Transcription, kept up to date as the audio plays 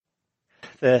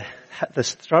The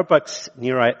Starbucks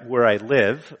near where I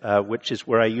live, which is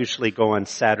where I usually go on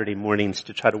Saturday mornings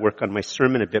to try to work on my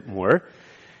sermon a bit more,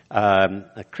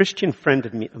 a Christian friend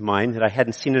of mine that I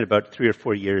hadn't seen in about 3 or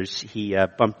 4 years, he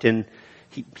bumped in.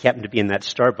 He happened to be in that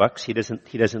Starbucks. He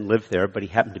doesn't live there, but he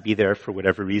happened to be there for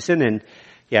whatever reason, and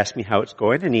he asked me how it's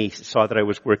going, and he saw that I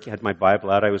was had my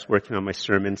Bible out, I was working on my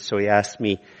sermon, so he asked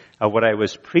me what I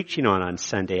was preaching on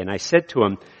Sunday, and I said to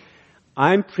him,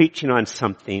 I'm preaching on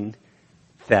something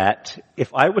that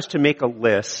if I was to make a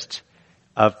list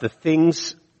of the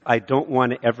things I don't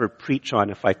want to ever preach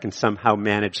on if I can somehow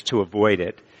manage to avoid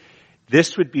it,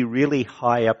 this would be really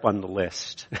high up on the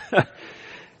list.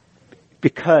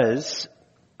 Because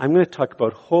I'm going to talk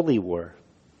about holy war.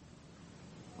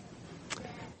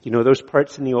 You know those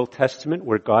parts in the Old Testament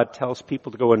where God tells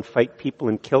people to go and fight people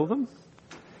and kill them?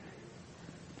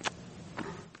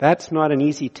 That's not an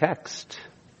easy text.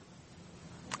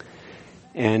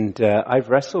 And I've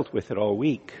wrestled with it all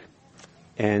week.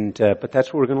 And but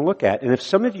that's what we're going to look at. And if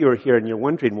some of you are here and you're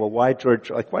wondering, well, why, George,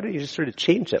 why don't you just sort of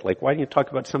change it? Why don't you talk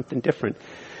about something different?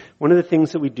 One of the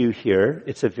things that we do here,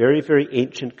 it's a very, very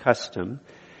ancient custom,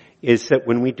 is that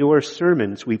when we do our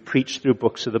sermons, we preach through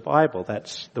books of the Bible.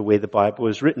 That's the way the Bible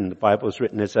is written. The Bible is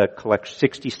written as a collection,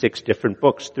 66 different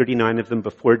books, 39 of them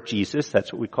before Jesus.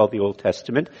 That's what we call the Old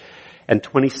Testament. And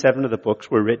 27 of the books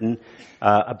were written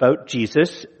about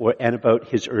Jesus and about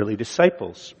his early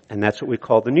disciples. And that's what we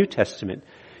call the New Testament.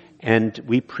 And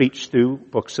we preach through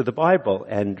books of the Bible.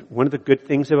 And one of the good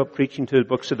things about preaching through the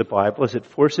books of the Bible is it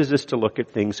forces us to look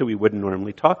at things that we wouldn't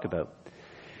normally talk about.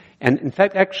 And in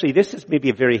fact, actually, this is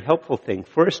maybe a very helpful thing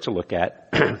for us to look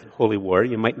at, holy war.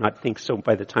 You might not think so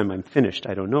by the time I'm finished,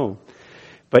 I don't know.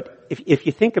 But if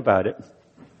you think about it,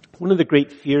 one of the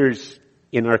great fears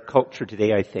in our culture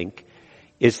today, I think,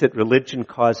 is that religion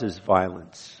causes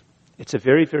violence. It's a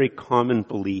very, very common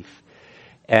belief.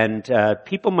 And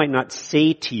people might not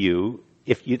say to you,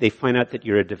 if they find out that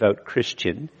you're a devout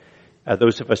Christian,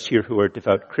 those of us here who are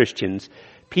devout Christians,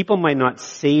 people might not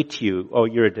say to you, oh,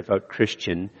 you're a devout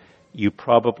Christian, you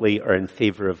probably are in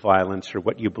favor of violence or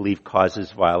what you believe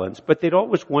causes violence. But they'd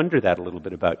always wonder that a little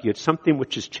bit about you. It's something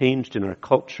which has changed in our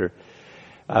culture.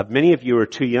 Many of you are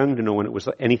too young to know when it was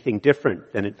anything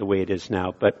different than the way it is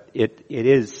now. But it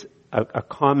is a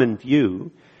common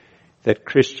view that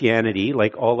Christianity,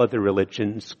 like all other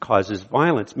religions, causes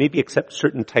violence, maybe except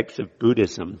certain types of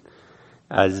Buddhism,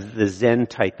 the Zen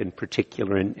type in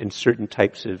particular, and certain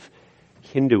types of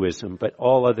Hinduism, but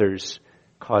all others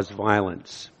cause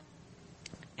violence.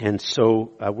 And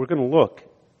so we're going to look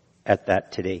at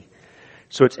that today.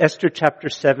 So it's Esther chapter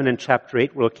 7 and chapter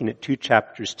 8. We're looking at 2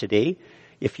 chapters today.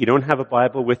 If you don't have a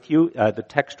Bible with you, the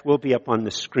text will be up on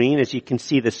the screen. As you can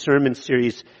see, the sermon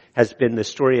series has been the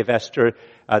story of Esther,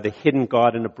 the hidden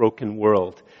God in a broken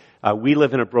world. We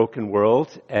live in a broken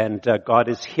world, and God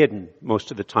is hidden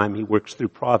most of the time. He works through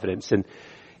providence. And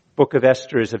Book of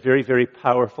Esther is a very, very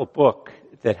powerful book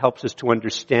that helps us to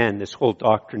understand this whole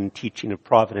doctrine and teaching of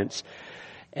providence.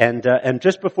 And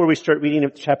just before we start reading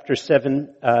chapter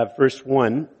 7, verse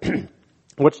 1,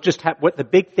 what the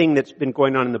big thing that's been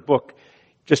going on in the book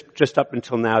just up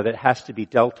until now that has to be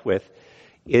dealt with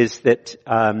is that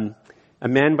a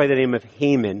man by the name of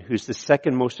Haman, who's the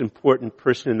second most important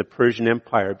person in the Persian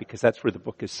Empire, because that's where the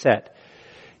book is set,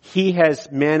 he has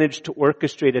managed to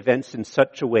orchestrate events in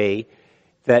such a way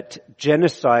that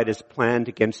genocide is planned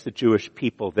against the Jewish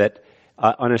people, that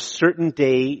on a certain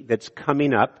day that's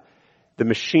coming up, the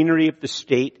machinery of the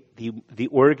state, the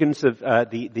organs of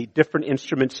the different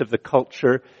instruments of the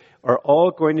culture are all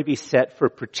going to be set for a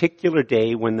particular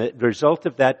day when the result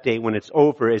of that day, when it's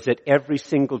over, is that every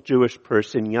single Jewish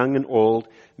person, young and old,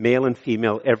 male and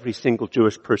female, every single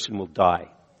Jewish person will die.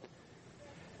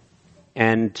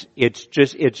 And it's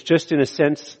just in a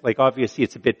sense, obviously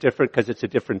it's a bit different because it's a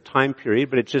different time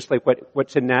period, but it's just like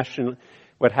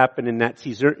what happened in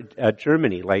Nazi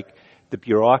Germany, like the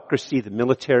bureaucracy, the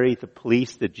military, the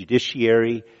police, the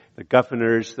judiciary, the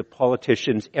governors, the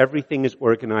politicians, everything is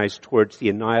organized towards the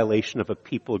annihilation of a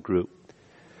people group.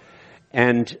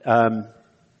 And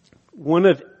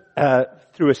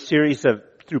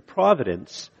through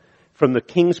providence, from the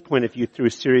king's point of view, through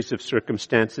a series of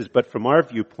circumstances, but from our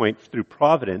viewpoint, through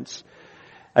providence,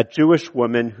 a Jewish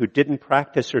woman who didn't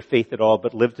practice her faith at all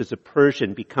but lived as a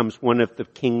Persian becomes one of the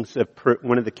king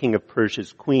of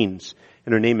Persia's queens,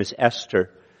 and her name is Esther.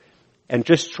 And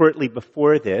just shortly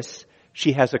before this,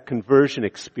 she has a conversion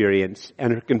experience,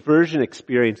 and her conversion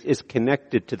experience is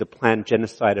connected to the planned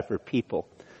genocide of her people.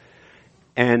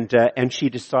 And she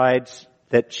decides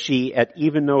that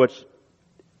even though it's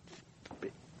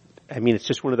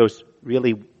just one of those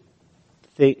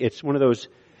it's one of those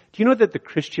Do you know that the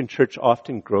Christian church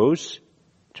often grows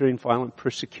during violent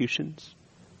persecutions?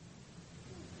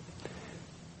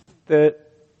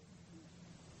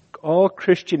 All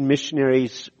Christian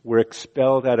missionaries were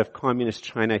expelled out of communist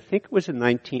China. I think it was in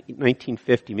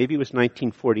 1950, maybe it was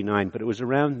 1949, but it was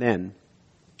around then.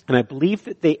 And I believe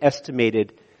that they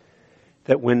estimated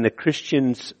that when the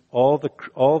Christians, all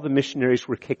the missionaries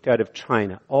were kicked out of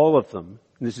China, all of them,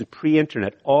 and this is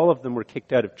pre-internet, all of them were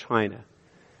kicked out of China.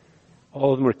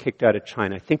 All of them were kicked out of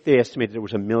China. I think they estimated there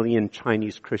was 1 million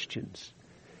Chinese Christians.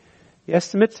 The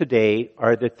estimates today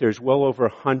are that there's well over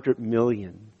 100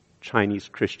 million Chinese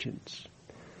Christians.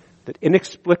 That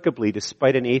inexplicably,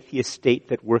 despite an atheist state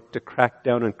that worked to crack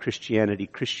down on Christianity,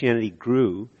 Christianity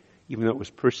grew even though it was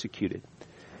persecuted.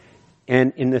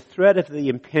 And in the threat of the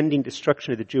impending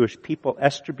destruction of the Jewish people,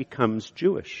 Esther becomes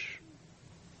Jewish.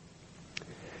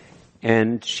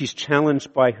 And she's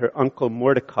challenged by her uncle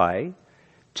Mordecai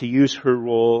to use her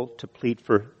role to plead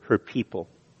for her people.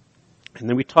 And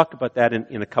then we talk about that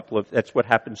in a couple of, that's what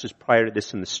happens just prior to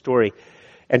this in the story.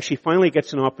 And she finally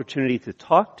gets an opportunity to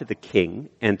talk to the king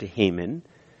and to Haman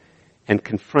and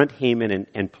confront Haman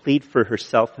and plead for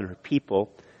herself and her people.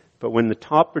 But when the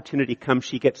opportunity comes,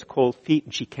 she gets cold feet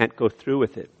and she can't go through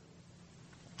with it.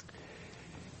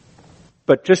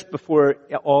 But just before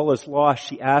all is lost,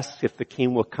 she asks if the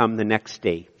king will come the next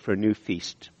day for a new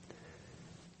feast.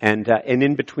 And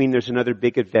in between, there's another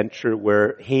big adventure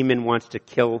where Haman wants to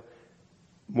kill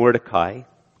Mordecai,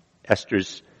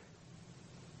 Esther's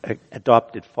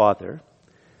adopted father.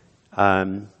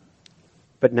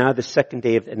 But now the second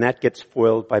day, and that gets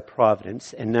foiled by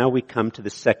providence, and now we come to the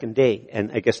second day.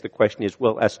 And I guess the question is,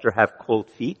 will Esther have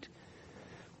cold feet?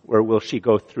 Or will she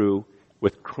go through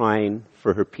with crying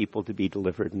for her people to be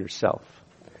delivered and herself?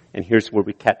 And here's where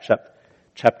we catch up.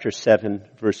 Chapter 7,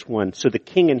 verse 1. So the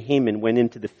king and Haman went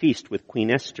into the feast with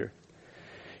Queen Esther.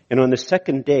 And on the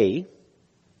second day,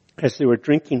 as they were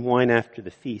drinking wine after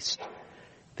the feast,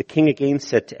 the king again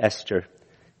said to Esther,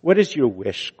 "What is your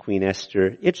wish, Queen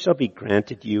Esther? It shall be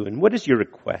granted you. And what is your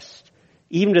request?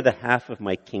 Even to the half of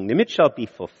my kingdom, it shall be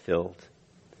fulfilled."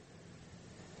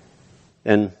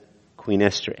 Then Queen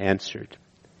Esther answered,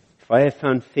 "If I have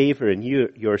found favor in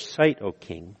your sight, O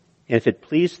king, and if it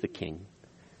please the king,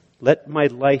 let my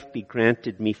life be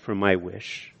granted me for my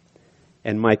wish,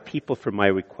 and my people for my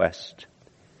request.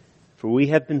 For we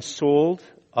have been sold,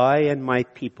 I and my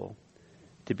people,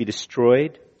 to be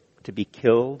destroyed, to be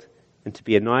killed, and to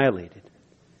be annihilated.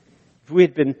 If we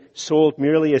had been sold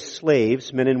merely as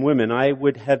slaves, men and women, I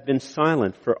would have been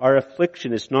silent, for our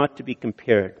affliction is not to be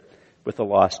compared with the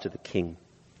loss to the king."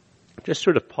 Just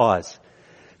sort of pause.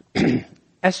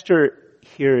 Esther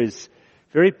here is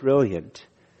very brilliant.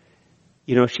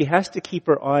 You know, she has to keep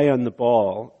her eye on the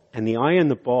ball, and the eye on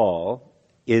the ball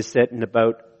is that in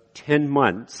about 10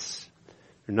 months,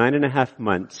 or 9.5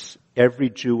 months, every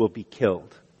Jew will be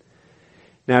killed.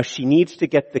 Now, she needs to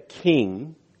get the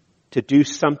king to do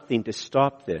something to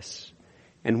stop this.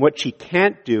 And what she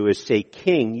can't do is say,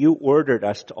 "King, you ordered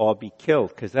us to all be killed,"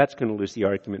 because that's going to lose the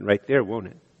argument right there, won't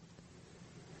it?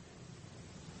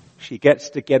 She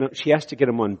has to get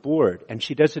him on board, and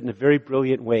she does it in a very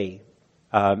brilliant way.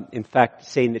 In fact,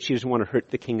 saying that she doesn't want to hurt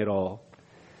the king at all.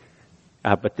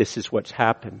 But this is what's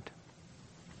happened.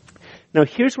 Now,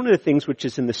 here's one of the things which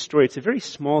is in the story. It's a very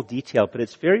small detail, but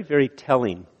it's very, very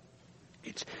telling.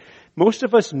 Most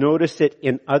of us notice it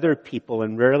in other people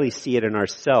and rarely see it in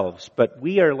ourselves, but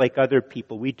we are like other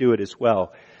people. We do it as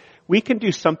well. We can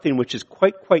do something which is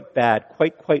quite bad,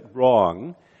 quite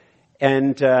wrong,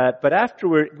 and but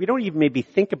afterward, we don't even maybe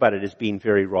think about it as being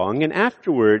very wrong. And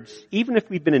afterwards, even if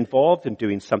we've been involved in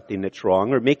doing something that's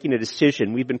wrong or making a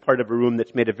decision, we've been part of a room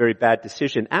that's made a very bad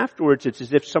decision. Afterwards, it's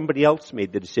as if somebody else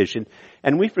made the decision,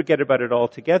 and we forget about it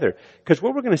altogether. Because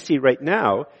what we're going to see right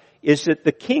now is that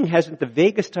the king hasn't the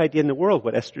vaguest idea in the world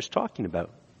what Esther's talking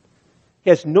about. He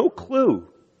has no clue.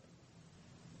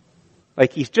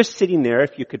 Like, he's just sitting there.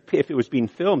 If it was being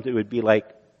filmed, it would be like,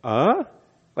 what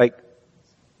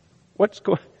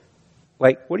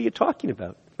are you talking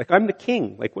about? Like, I'm the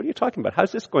king. Like, what are you talking about?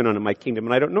 How's this going on in my kingdom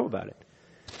and I don't know about it?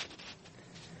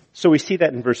 So we see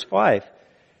that in verse 5.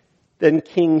 Then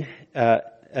King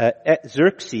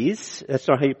Xerxes, that's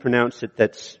not how you pronounce it,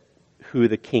 that's who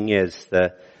the king is,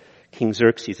 the King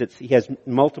Xerxes. He has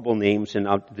multiple names, and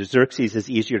the Xerxes is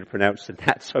easier to pronounce than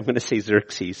that, so I'm going to say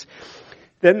Xerxes.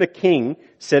 Then the king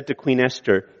said to Queen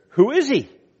Esther, "Who is he?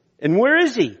 And where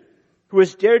is he? Who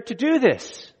has dared to do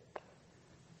this?"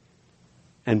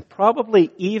 And probably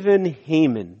even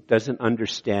Haman doesn't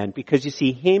understand, because you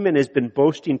see, Haman has been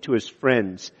boasting to his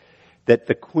friends that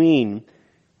the queen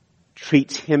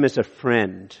treats him as a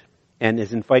friend and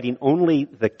is inviting only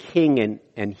the king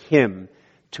and him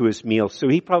to his meal. So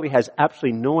he probably has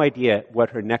absolutely no idea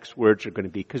what her next words are going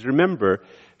to be. Because remember,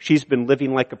 she's been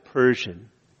living like a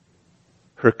Persian.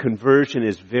 Her conversion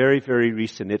is very, very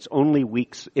recent. It's only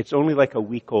like a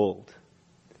week old.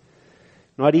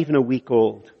 Not even a week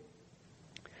old.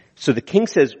 So the king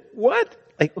says, what?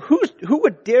 Like, who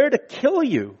would dare to kill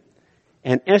you?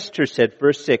 And Esther said,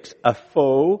 verse 6, a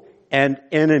foe and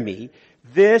enemy,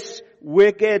 this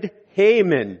wicked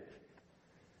Haman.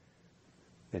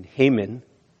 And Haman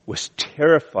was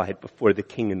terrified before the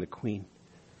king and the queen.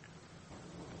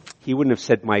 He wouldn't have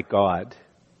said, my God.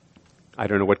 I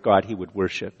don't know what God he would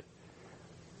worship.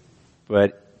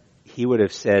 But he would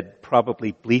have said,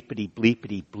 probably bleepity,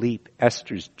 bleepity, bleep,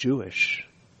 Esther's Jewish.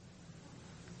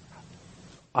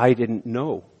 I didn't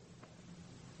know.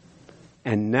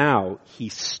 And now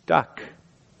he's stuck.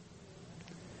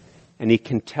 And he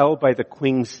can tell by the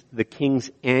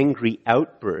king's angry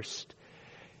outburst.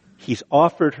 He's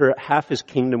offered her half his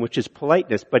kingdom, which is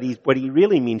politeness, but what he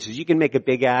really means is, you can make a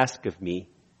big ask of me,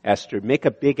 Esther. Make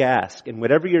a big ask. And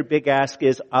whatever your big ask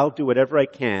is, I'll do whatever I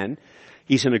can.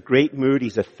 He's in a great mood.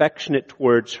 He's affectionate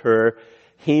towards her.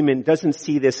 Haman doesn't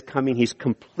see this coming. He's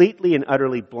completely and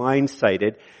utterly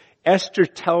blindsided. Esther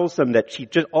tells them that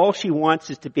all she wants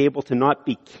is to be able to not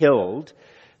be killed.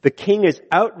 The king is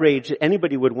outraged that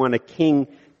anybody would want a king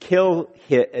kill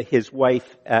his wife,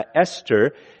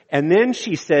 Esther. And then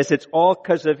she says it's all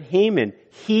because of Haman.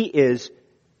 He is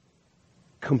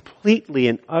completely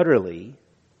and utterly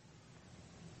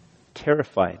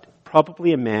terrified.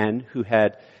 Probably a man who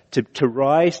had to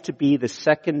rise to be the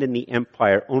second in the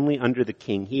empire only under the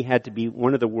king. He had to be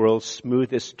one of the world's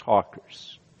smoothest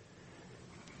talkers.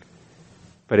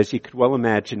 But as you could well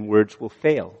imagine, words will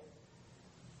fail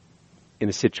in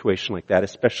a situation like that,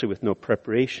 especially with no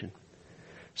preparation.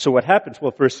 So what happens?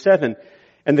 Well, verse 7,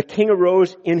 and the king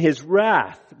arose in his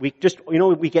wrath. We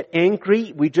get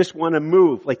angry, we just want to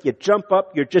move. Like you jump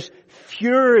up, you're just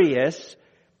furious.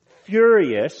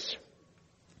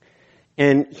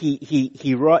 And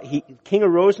king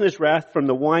arose in his wrath from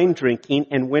the wine drinking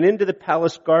and went into the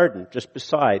palace garden just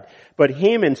beside. But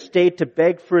Haman stayed to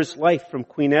beg for his life from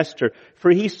Queen Esther, for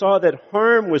he saw that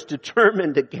harm was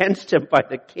determined against him by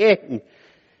the king.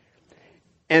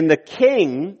 And the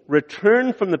king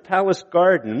returned from the palace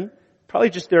garden,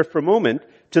 probably just there for a moment,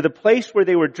 to the place where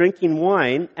they were drinking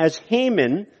wine, as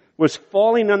Haman was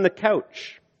falling on the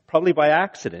couch, probably by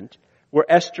accident, where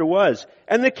Esther was.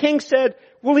 And the king said,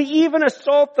 will he even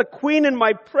assault the queen in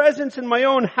my presence in my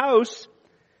own house?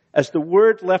 As the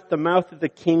word left the mouth of the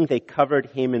king, they covered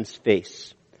Haman's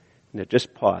face. Now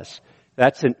just pause.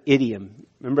 That's an idiom.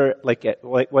 Remember, like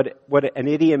what an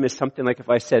idiom is something like if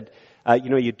I said,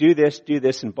 you do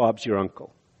this, and Bob's your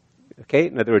uncle. Okay?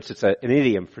 In other words, it's an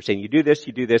idiom for saying you do this,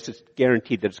 it's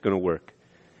guaranteed that it's going to work.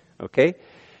 Okay?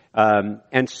 And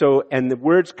the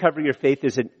words cover your face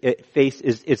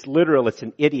is literal, it's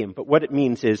an idiom, but what it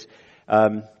means is,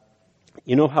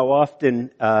 you know how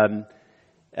often,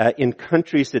 in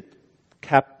countries that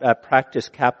practice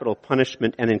capital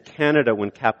punishment, and in Canada when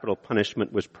capital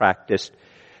punishment was practiced,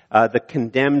 the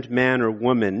condemned man or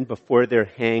woman, before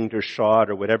they're hanged or shot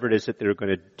or whatever it is that they're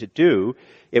going to do,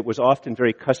 it was often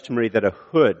very customary that a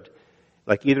hood,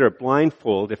 like either a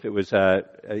blindfold if it was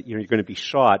you're going to be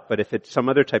shot, but if it's some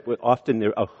other type, often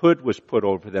a hood was put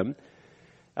over them.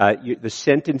 The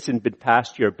sentence had been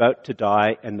passed, you're about to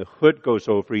die, and the hood goes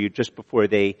over you just before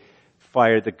they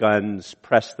fire the guns,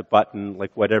 press the button,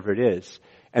 like whatever it is.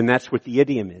 And that's what the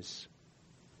idiom is.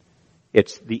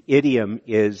 The idiom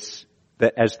is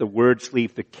that as the words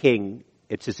leave the king,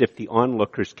 it's as if the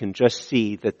onlookers can just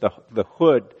see that the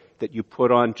hood that you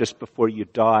put on just before you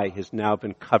die has now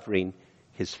been covering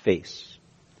his face.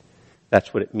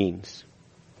 That's what it means.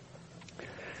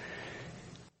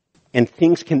 And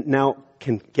things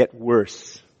can get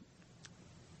worse.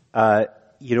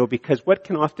 Because what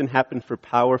can often happen for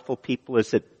powerful people is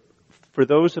that for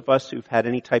those of us who've had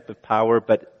any type of power,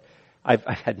 but I've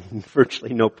had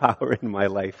virtually no power in my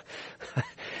life.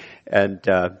 But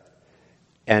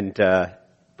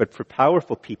for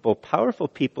powerful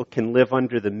people can live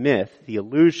under the myth, the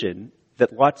illusion,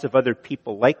 that lots of other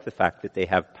people like the fact that they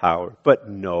have power. But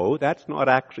no, that's not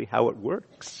actually how it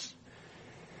works.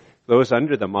 Those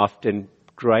under them often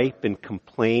gripe and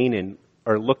complain and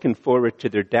are looking forward to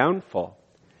their downfall.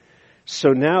 So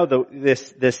now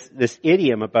this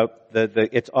idiom about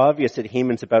it's obvious that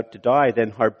Haman's about to die.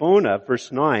 Then Harbona,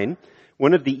 verse 9,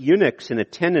 one of the eunuchs in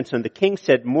attendance on the king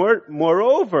said,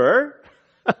 moreover,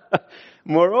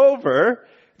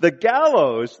 the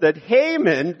gallows that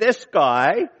Haman, this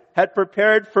guy, had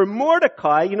prepared for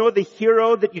Mordecai, the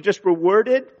hero that you just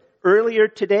rewarded earlier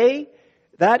today?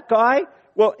 That guy?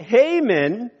 Well,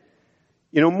 Haman,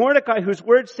 Mordecai, whose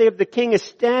word saved the king, is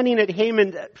standing at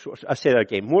Haman. I'll say that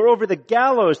again. Moreover, the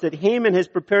gallows that Haman has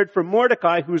prepared for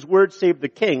Mordecai, whose word saved the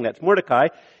king, that's Mordecai,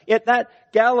 yet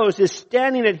that gallows is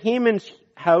standing at Haman's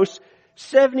house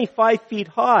 75 feet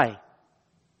high.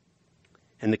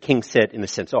 And the king said, in a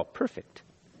sense, oh, perfect.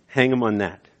 Hang him on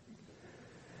that.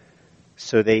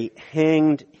 So they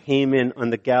hanged Haman on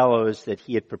the gallows that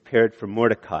he had prepared for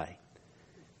Mordecai.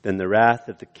 Then the wrath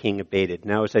of the king abated.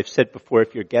 Now, as I've said before,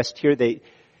 if you're a guest here,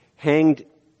 hanged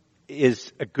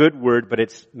is a good word, but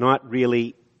it's not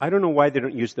really, I don't know why they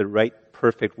don't use the right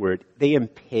perfect word. They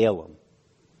impale him.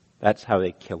 That's how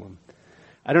they kill him.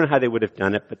 I don't know how they would have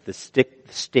done it, but the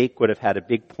stake would have had a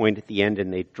big point at the end,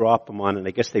 and they drop him on, and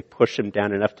I guess they push him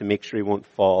down enough to make sure he won't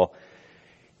fall.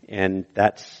 And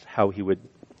that's how he would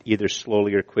either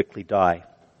slowly or quickly die.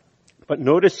 But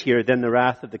notice here, then the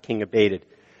wrath of the king abated.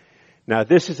 Now,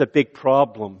 this is a big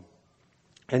problem.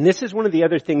 And this is one of the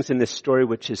other things in this story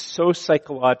which is so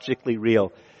psychologically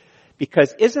real.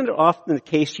 Because isn't it often the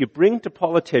case you bring to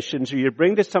politicians or you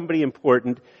bring to somebody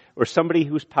important or somebody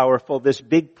who's powerful this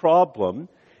big problem,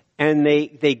 and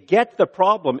they get the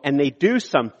problem and they do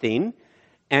something,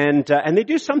 and they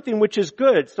do something which is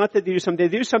good. It's not that they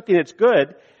do something that's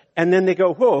good, and then they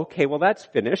go, whoa, okay, well that's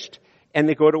finished, and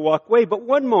they go to walk away. But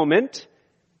one moment,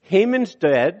 Haman's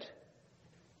dead,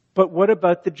 but what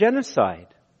about the genocide?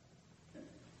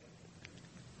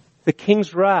 The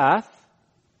king's wrath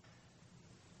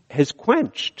has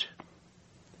quenched.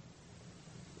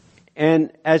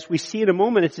 And as we see in a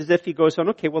moment, it's as if he goes on,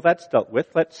 okay, well that's dealt with.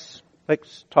 Let's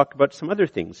talk about some other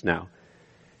things now.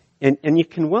 And you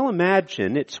can well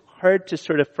imagine, it's hard to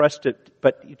sort of frustrate,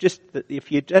 but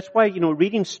that's why,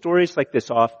 reading stories like this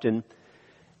often,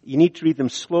 you need to read them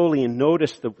slowly and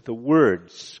notice the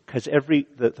words, because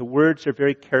the words are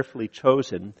very carefully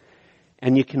chosen.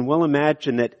 And you can well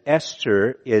imagine that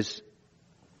Esther is,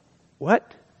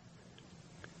 what?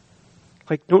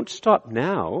 Like, don't stop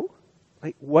now.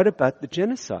 Like, what about the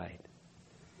genocide?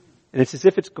 And it's as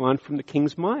if it's gone from the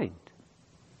king's mind.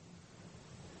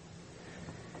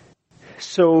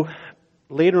 So,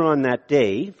 later on that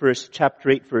day,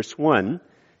 chapter 8, verse 1,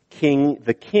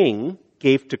 the king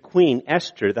gave to Queen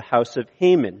Esther the house of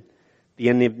Haman,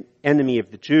 the enemy of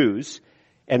the Jews.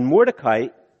 And Mordecai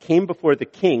came before the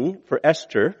king, for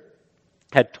Esther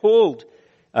had told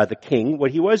the king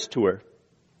what he was to her.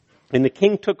 And the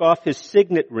king took off his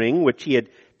signet ring, which he had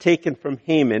taken from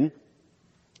Haman,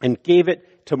 and gave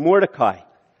it to Mordecai.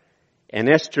 And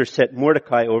Esther set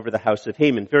Mordecai over the house of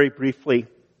Haman. Very briefly,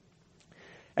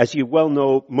 as you well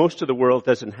know, most of the world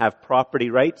doesn't have property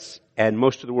rights, and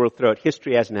most of the world throughout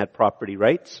history hasn't had property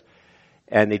rights.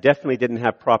 And they definitely didn't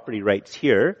have property rights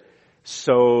here.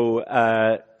 So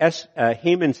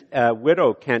Haman's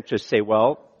widow can't just say,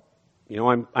 well,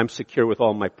 I'm secure with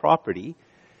all my property.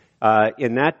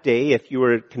 In that day, if you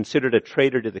were considered a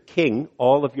traitor to the king,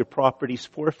 all of your properties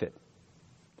forfeit.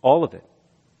 All of it.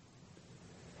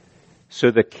 So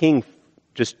the king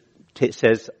just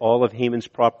says, all of Haman's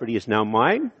property is now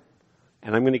mine,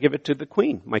 and I'm going to give it to the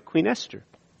queen, my Queen Esther.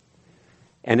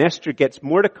 And Esther gets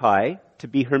Mordecai to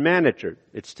be her manager.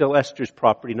 It's still Esther's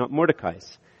property, not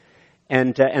Mordecai's.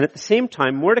 And at the same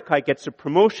time, Mordecai gets a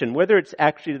promotion, whether it's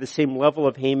actually to the same level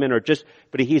of Haman or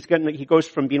but he goes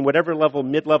from being whatever level,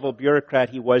 mid-level bureaucrat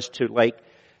he was to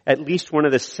at least one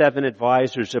of the 7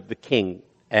 advisors of the king.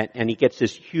 And he gets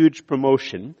this huge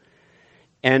promotion.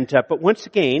 But once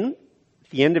again, at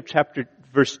the end of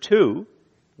verse 2,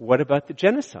 what about the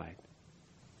genocide?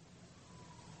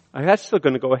 That's still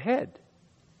going to go ahead.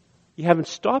 You haven't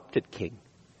stopped it, king.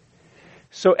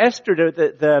 So Esther,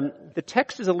 the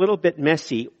text is a little bit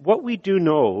messy. What we do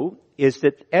know is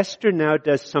that Esther now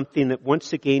does something that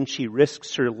once again she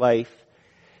risks her life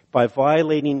by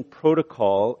violating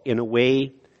protocol in a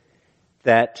way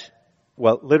that,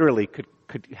 well, literally could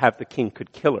have the king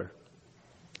could kill her.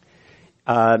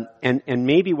 And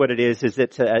maybe what it is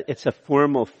it's a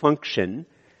formal function,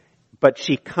 but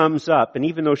she comes up, and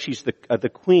even though she's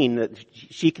the queen,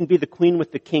 she can be the queen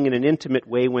with the king in an intimate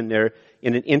way when they're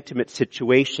in an intimate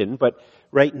situation. But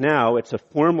right now, it's a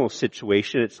formal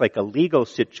situation. It's like a legal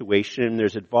situation, and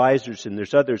there's advisors and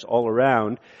there's others all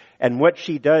around. And what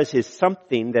she does is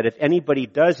something that if anybody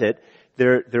does it,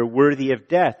 they're worthy of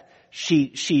death.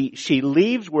 She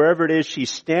leaves wherever it is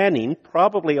she's standing,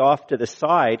 probably off to the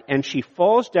side, and she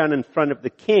falls down in front of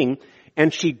the king,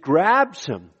 and she grabs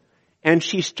him. And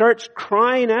she starts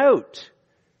crying out.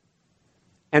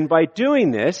 And by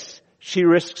doing this, she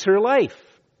risks her life.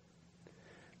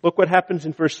 Look what happens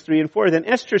in verse 3 and 4. Then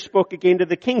Esther spoke again to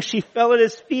the king. She fell at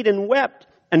his feet and wept.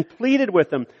 and pleaded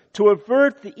with him to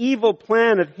avert the evil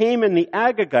plan of Haman the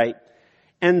Agagite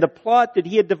and the plot that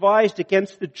he had devised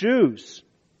against the Jews.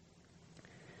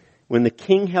 When the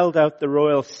king held out the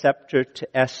royal scepter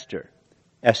to Esther,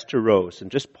 Esther rose. And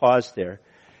just pause there.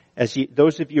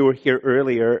 Those of you who were here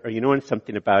earlier, or you know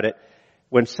something about it,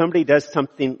 when somebody does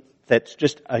something that's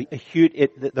just a huge,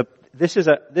 this is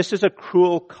a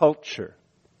cruel culture.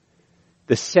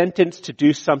 The sentence to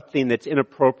do something that's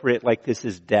inappropriate like this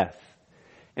is death.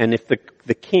 And if the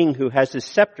king who has his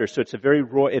scepter, so it's a very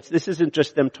royal, this isn't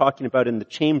just them talking about in the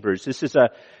chambers. This is a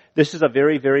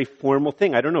very, very formal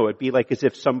thing. I don't know. It'd be like as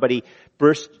if somebody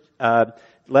left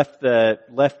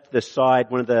the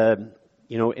side, one of the,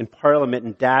 in Parliament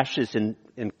and dashes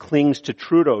and clings to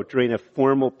Trudeau during a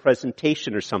formal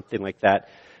presentation or something like that.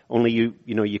 Only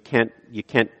you can't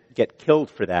get killed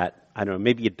for that. I don't know.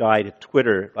 Maybe you died at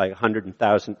Twitter, like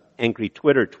 100,000 angry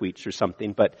Twitter tweets or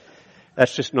something, but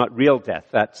that's just not real death.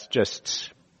 That's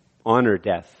just honor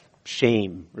death,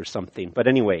 shame or something. But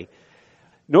anyway,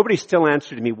 nobody still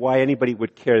answered to me why anybody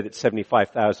would care that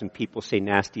 75,000 people say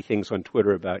nasty things on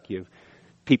Twitter about you.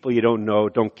 People you don't know,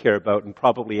 don't care about, and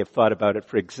probably have thought about it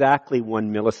for exactly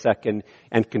 1 millisecond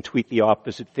and can tweet the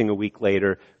opposite thing a week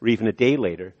later or even a day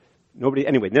later.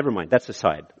 Anyway, never mind. That's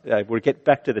aside. We'll get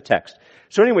back to the text.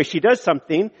 So anyway, she does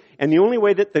something, and the only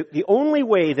way that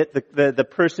the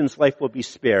person's life will be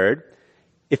spared,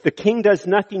 if the king does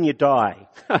nothing, you die.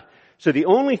 So the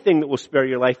only thing that will spare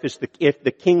your life is if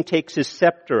the king takes his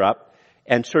scepter up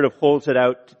and sort of holds it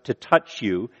out to touch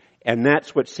you, and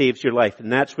that's what saves your life,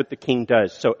 and that's what the king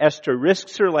does. So Esther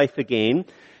risks her life again.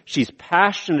 She's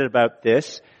passionate about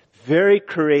this, very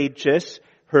courageous.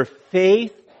 Her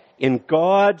faith in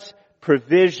God's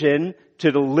provision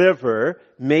to deliver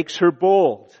makes her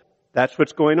bold. That's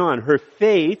what's going on. Her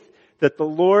faith that the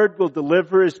Lord will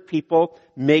deliver his people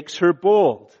makes her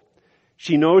bold.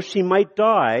 She knows she might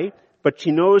die, but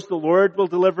she knows the Lord will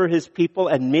deliver his people,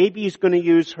 and maybe he's going to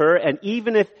use her, and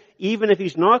even if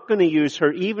he's not going to use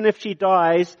her, even if she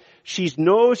dies, she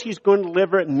knows he's going to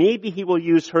deliver, maybe he will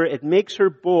use her. It makes her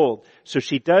bold. So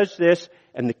she does this,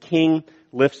 and the king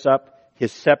lifts up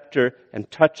his scepter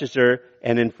and touches her,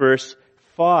 and in verse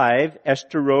 5,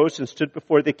 Esther rose and stood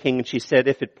before the king, and she said,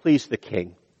 "If it please the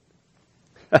king,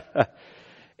 and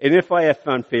if I have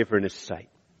found favor in his sight,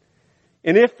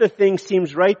 and if the thing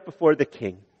seems right before the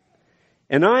king,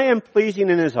 and I am pleasing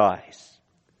in his eyes,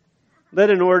 let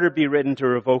an order be written to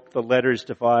revoke the letters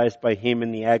devised by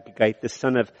Haman the Agagite, the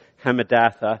son of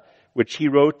Hammedatha, which he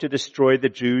wrote to destroy the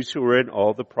Jews who were in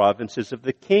all the provinces of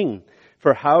the king.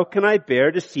 For how can I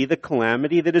bear to see the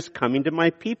calamity that is coming to my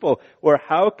people? Or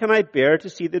how can I bear to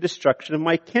see the destruction of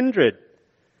my kindred?"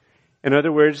 In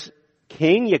other words,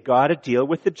 king, you gotta deal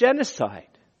with the genocide.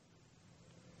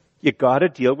 You gotta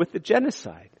deal with the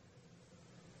genocide.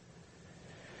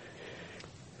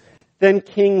 Then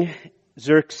King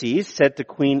Xerxes said to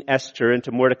Queen Esther and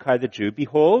to Mordecai the Jew,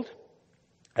 "Behold,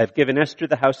 I have given Esther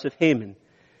the house of Haman,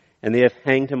 and they have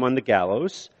hanged him on the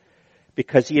gallows,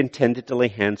 because he intended to lay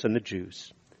hands on the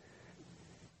Jews."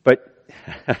 But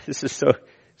this is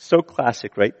so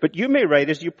classic, right? "But you may write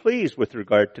as you please with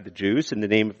regard to the Jews in the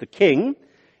name of the king,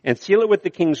 and seal it with the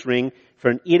king's ring,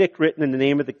 for an edict written in the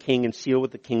name of the king and sealed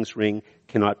with the king's ring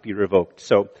cannot be revoked."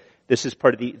 So this is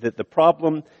part of the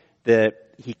problem, that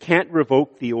he can't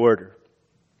revoke the order.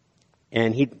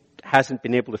 And he hasn't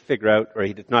been able to figure out, or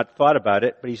he has not thought about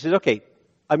it, but he says, okay,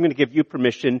 I'm going to give you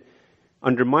permission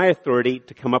under my authority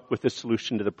to come up with a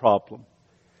solution to the problem.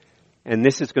 And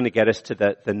this is going to get us to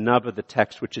the nub of the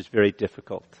text, which is very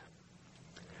difficult.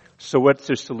 So what's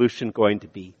their solution going to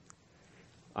be?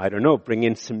 I don't know, bring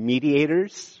in some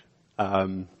mediators,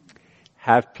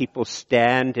 have people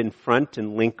stand in front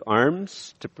and link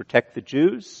arms to protect the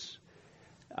Jews.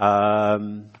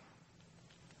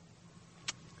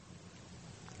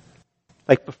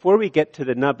 Before we get to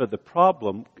the nub of the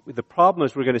problem,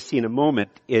 as we're going to see in a moment,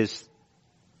 is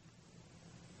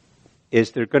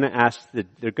they're going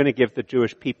to give the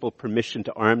Jewish people permission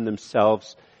to arm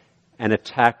themselves and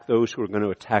attack those who are going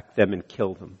to attack them and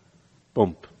kill them.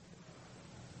 Boom.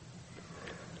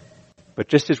 But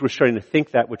just as we're starting to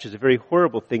think that, which is a very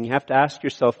horrible thing, you have to ask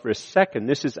yourself for a second,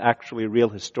 this is actually a real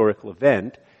historical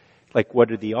event,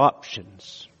 what are the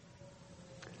options?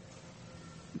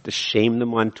 To shame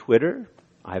them on Twitter?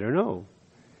 I don't know.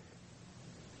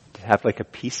 To have a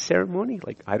peace ceremony?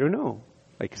 I don't know.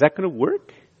 Is that going to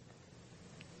work?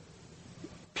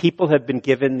 People have been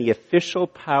given the official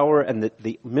power, and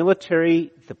the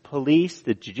military, the police,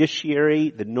 the judiciary,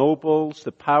 the nobles,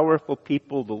 the powerful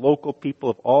people, the local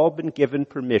people have all been given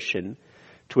permission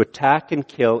to attack and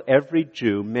kill every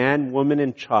Jew, man, woman,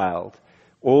 and child,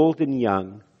 old and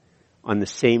young, on the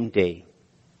same day.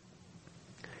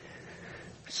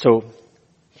 So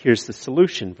here's the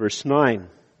solution. Verse 9.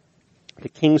 The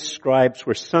king's scribes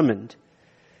were summoned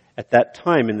at that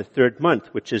time in the 3rd month,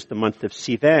 which is the month of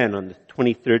Sivan, on the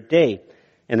 23rd day.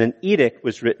 And an edict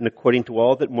was written according to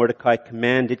all that Mordecai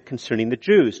commanded concerning the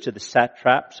Jews, to the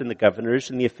satraps and the governors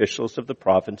and the officials of the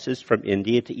provinces from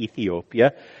India to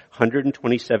Ethiopia,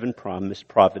 127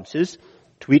 provinces,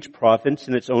 to each province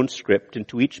in its own script, and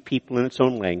to each people in its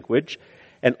own language,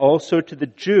 and also to the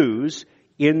Jews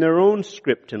in their own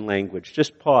script and language.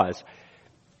 Just pause.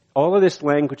 All of this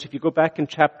language, if you go back in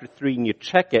chapter 3 and you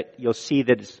check it, you'll see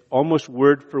that it's almost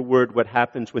word for word what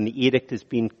happens when the edict is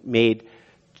being made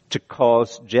to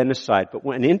cause genocide. But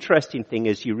an interesting thing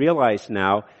is you realize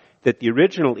now that the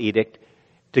original edict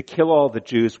to kill all the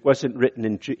Jews wasn't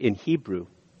written in Hebrew.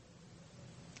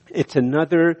 It's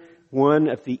another one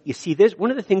of the, you see, this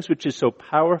one of the things which is so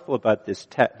powerful about this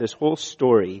whole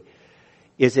story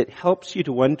is it helps you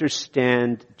to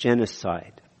understand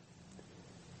genocide,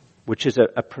 which is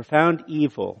a profound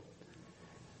evil.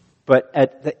 But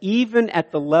even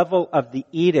at the level of the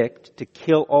edict to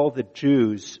kill all the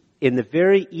Jews, in the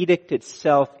very edict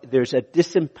itself, there's a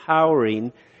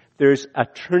disempowering, there's a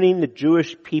turning the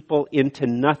Jewish people into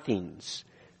nothings,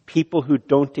 people who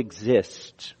don't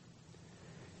exist,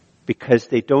 because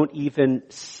they don't even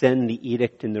send the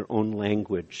edict in their own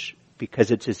language,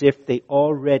 because it's as if they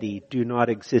already do not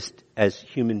exist as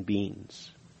human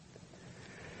beings.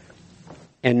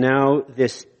 And now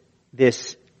this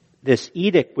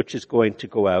edict which is going to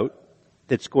go out,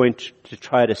 that's going to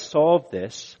try to solve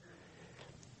this,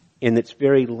 in its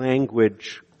very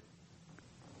language,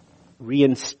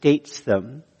 reinstates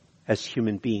them as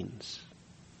human beings.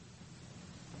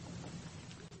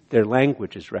 Their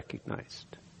language is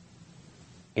recognized,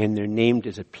 and they're named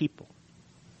as a people.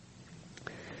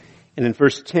 And in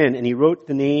verse 10, and he wrote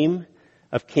the name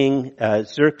of King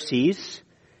Xerxes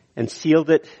and sealed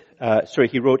it.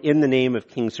 He wrote in the name of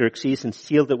King Xerxes and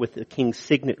sealed it with the king's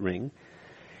signet ring.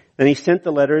 Then he sent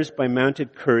the letters by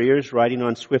mounted couriers riding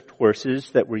on swift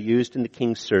horses that were used in the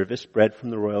king's service, bred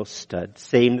from the royal stud,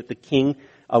 saying that the king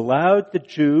allowed the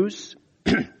Jews,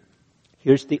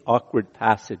 here's the awkward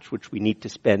passage which we need to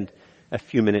spend a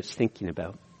few minutes thinking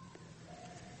about.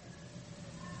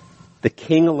 The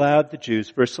king allowed the Jews,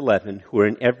 verse 11, who were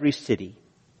in every city,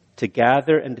 to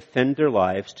gather and defend their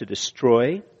lives, to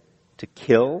destroy, to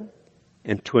kill,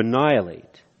 and to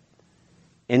annihilate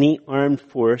any armed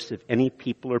force of any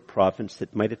people or province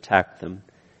that might attack them,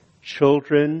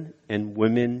 children and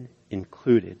women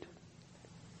included,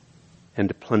 and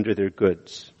to plunder their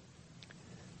goods.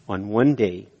 On one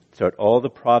day, throughout all the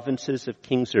provinces of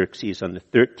King Xerxes, on the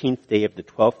 13th day of the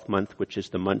 12th month, which is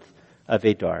the month of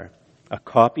Adar, a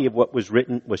copy of what was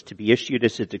written was to be issued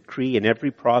as a decree in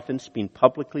every province, being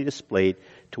publicly displayed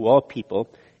to all people,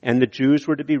 and the Jews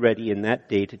were to be ready in that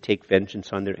day to take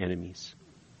vengeance on their enemies.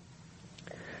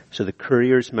 So the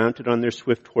couriers, mounted on their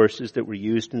swift horses that were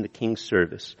used in the king's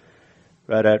service,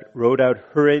 rode out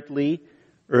hurriedly,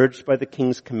 urged by the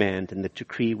king's command, and the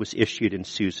decree was issued in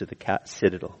Susa, the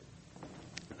citadel.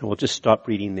 And we'll just stop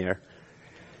reading there.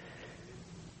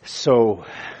 So,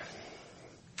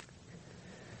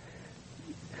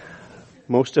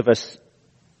 most of us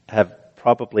have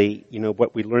probably,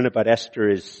 what we learn about Esther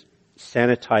is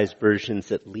sanitized versions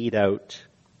that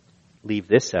leave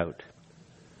this out.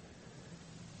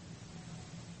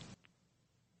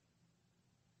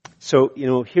 So,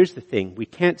 here's the thing. We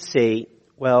can't say,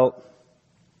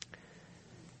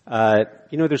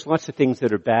 there's lots of things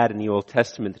that are bad in the Old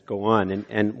Testament that go on.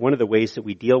 And one of the ways that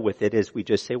we deal with it is we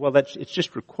just say, it's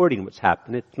just recording what's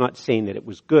happened. It's not saying that it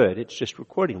was good. It's just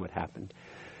recording what happened.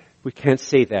 We can't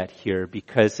say that here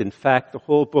because, in fact, the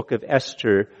whole book of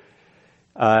Esther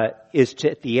at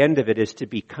the end of it is to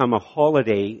become a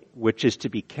holiday which is to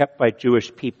be kept by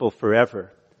Jewish people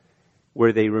forever,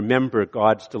 where they remember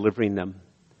God's delivering them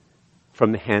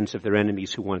from the hands of their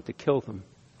enemies who wanted to kill them.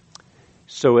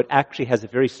 So it actually has a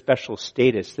very special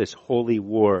status, this holy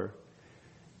war,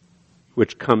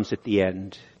 which comes at the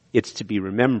end. It's to be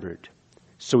remembered.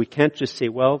 So we can't just say,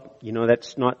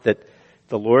 that's not that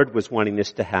the Lord was wanting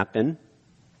this to happen.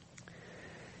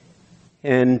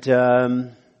 And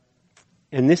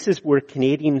this is where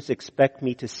Canadians expect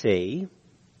me to say,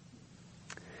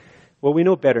 we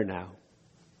know better now.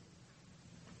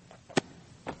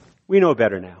 We know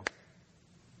better now.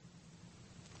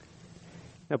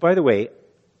 Now, by the way,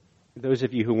 those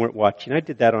of you who weren't watching, I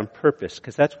did that on purpose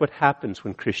because that's what happens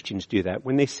when Christians do that.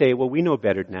 When they say, we know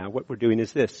better now, what we're doing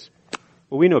is this.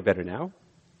 We know better now.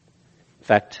 In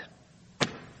fact,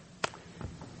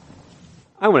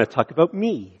 I want to talk about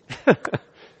me.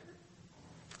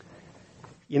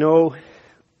 You know,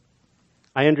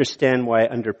 I understand why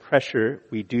under pressure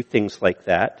we do things like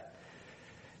that.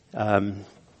 I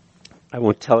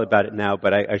won't tell about it now,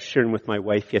 but I shared with my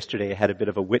wife yesterday. I had a bit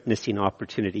of a witnessing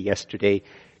opportunity yesterday.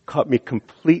 Caught me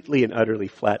completely and utterly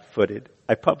flat-footed.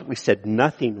 I probably said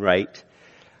nothing right,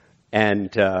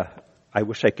 and I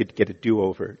wish I could get a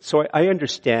do-over. So I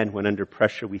understand when under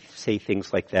pressure we say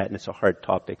things like that, and it's a hard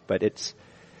topic, but it's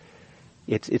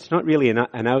not really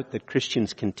an out that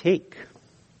Christians can take.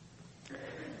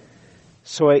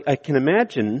 So I can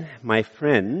imagine my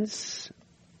friends,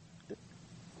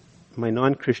 my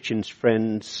non-Christians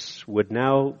friends, would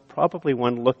now probably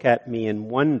want to look at me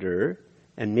and wonder,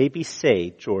 and maybe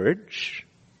say, George,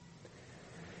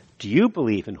 do you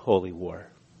believe in holy war?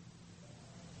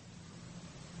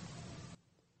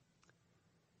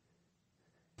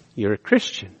 You're a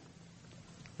Christian,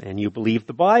 and you believe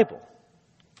the Bible.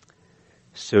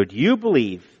 So do you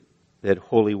believe that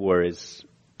holy war is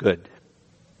good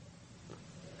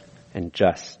and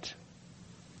just,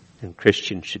 and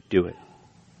Christians should do it?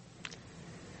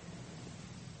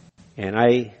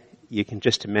 And you can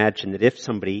just imagine that if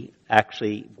somebody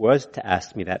actually was to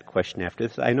ask me that question after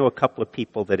this, I know a couple of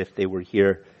people that if they were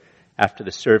here after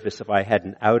the service, if I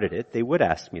hadn't outed it, they would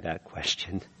ask me that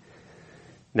question.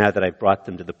 Now that I've brought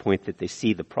them to the point that they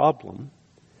see the problem.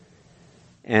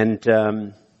 And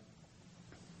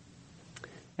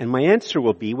my answer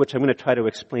will be, which I'm going to try to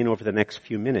explain over the next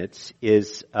few minutes,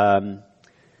 is no,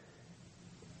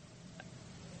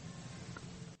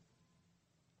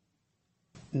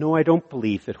 I don't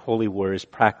believe that holy war is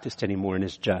practiced anymore and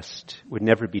is just. It would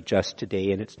never be just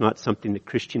today, and it's not something that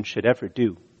Christians should ever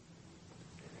do.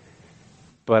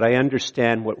 But I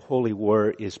understand what holy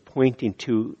war is pointing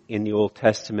to in the Old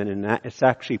Testament, and that it's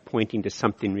actually pointing to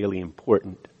something really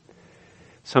important.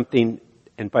 Something,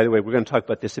 and by the way, we're going to talk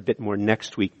about this a bit more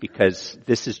next week, because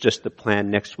this is just the plan.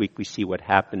 Next week we see what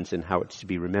happens and how it's to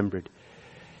be remembered.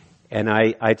 And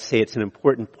I'd say it's an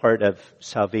important part of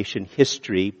salvation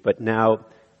history, but now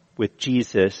with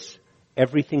Jesus,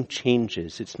 everything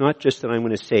changes. It's not just that I'm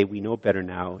going to say we know better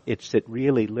now. It's that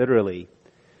really, literally,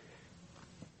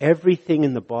 everything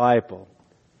in the Bible,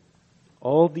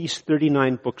 all these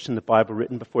 39 books in the Bible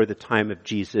written before the time of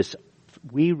Jesus,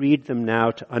 we read them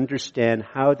now to understand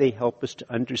how they help us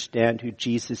to understand who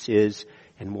Jesus is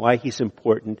and why he's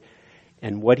important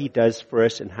and what he does for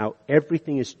us and how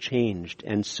everything has changed.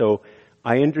 And so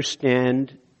I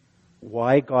understand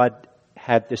why God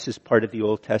had this as part of the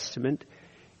Old Testament.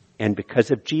 And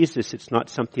because of Jesus, it's not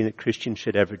something that Christians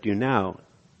should ever do now.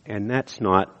 And that's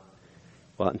not,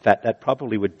 well, in fact, that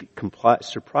probably would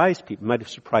surprise people. It might have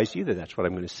surprised you that that's what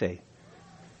I'm going to say.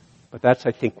 But that's,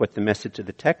 I think, what the message of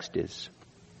the text is.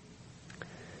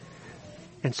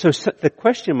 And so the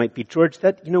question might be, George,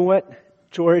 you know what,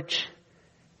 George,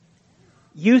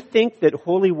 you think that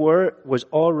holy war was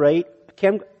all right?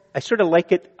 Okay, I sort of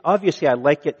like it. Obviously, I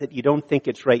like it that you don't think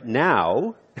it's right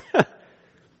now.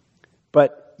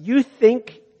 But you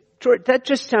think, George, that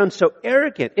just sounds so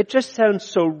arrogant. It just sounds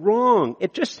so wrong.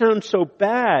 It just sounds so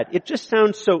bad. It just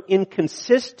sounds so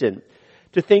inconsistent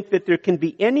to think that there can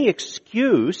be any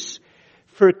excuse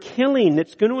for killing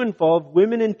that's going to involve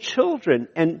women and children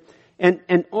and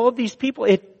all these people.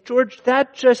 George,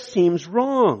 that just seems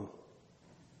wrong.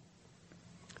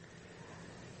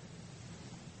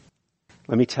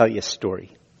 Let me tell you a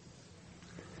story.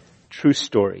 True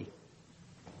story.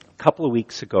 A couple of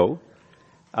weeks ago,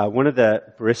 one of the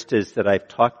baristas that I've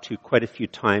talked to quite a few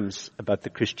times about the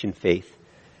Christian faith,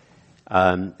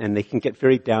 and they can get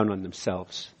very down on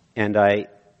themselves. And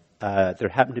there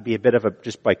happened to be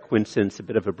just by coincidence, a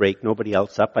bit of a break, nobody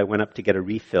else up. I went up to get a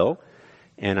refill,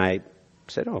 and I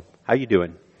said, "Oh, how you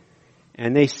doing?"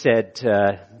 And they said,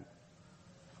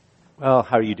 "Well,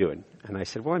 how are you doing?" And I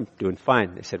said, "Well, I'm doing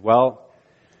fine." They said, "Well,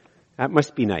 that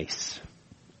must be nice.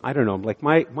 I don't know, like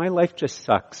my life just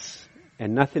sucks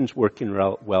and nothing's working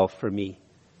well for me.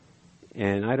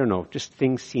 And I don't know, just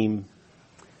things seem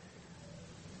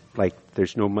like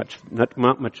there's not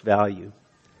much value."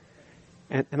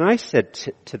 And I said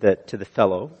to the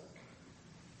fellow,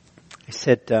 I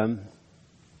said,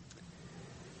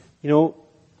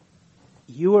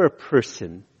 you are a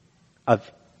person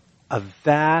of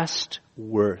vast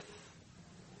worth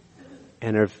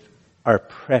and are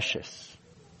precious,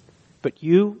 but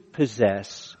you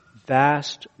possess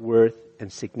vast worth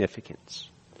and significance.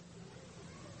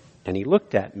 And he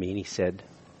looked at me and he said,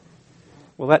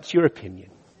 "Well, that's your opinion."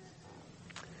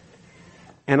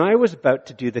 And I was about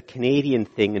to do the Canadian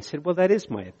thing and said, "Well, that is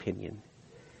my opinion."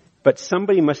 But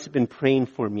somebody must have been praying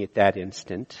for me at that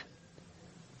instant,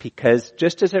 because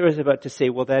just as I was about to say,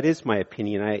 "Well, that is my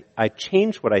opinion," I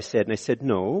changed what I said and I said,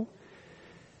 "No,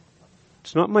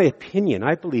 It's not my opinion.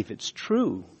 I believe it's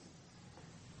true.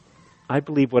 I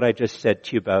believe what I just said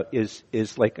to you about is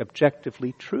like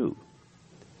objectively true.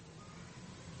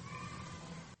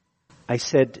 I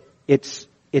said it's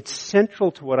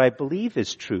central to what I believe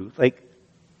is true. Like,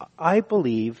 I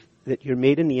believe that you're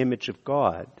made in the image of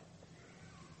God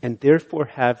and therefore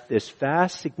have this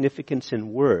vast significance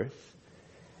and worth.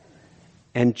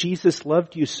 And Jesus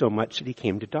loved you so much that he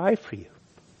came to die for you.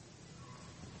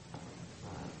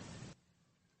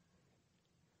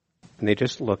 And they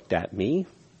just looked at me.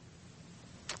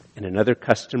 And another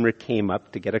customer came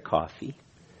up to get a coffee.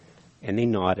 And they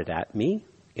nodded at me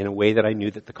in a way that I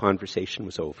knew that the conversation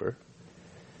was over.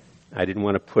 I didn't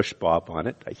want to push Bob on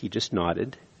it. He just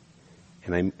nodded.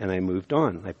 And I moved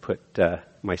on. I put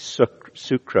my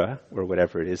sucra, or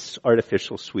whatever it is,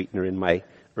 artificial sweetener in my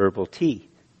herbal tea.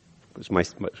 It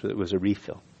was a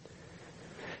refill.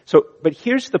 So, but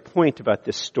here's the point about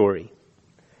this story.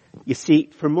 You see,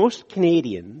 for most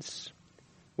Canadians,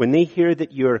 when they hear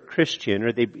that you're a Christian,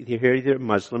 or they hear you're a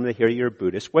Muslim, they hear you're a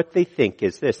Buddhist, what they think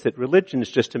is this, that religion is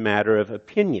just a matter of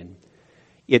opinion.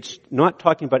 It's not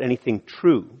talking about anything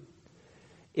true.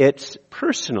 It's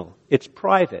personal. It's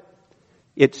private.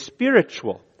 It's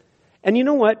spiritual. And you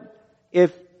know what?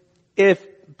 If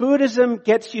Buddhism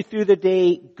gets you through the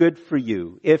day, good for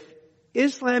you. If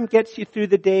Islam gets you through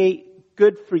the day,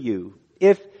 good for you.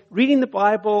 If reading the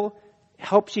Bible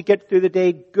helps you get through the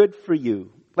day, good for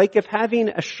you. Like if having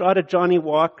a shot of Johnny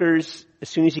Walker's as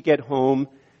soon as you get home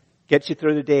gets you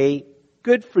through the day,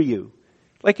 good for you.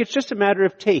 Like it's just a matter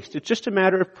of taste. It's just a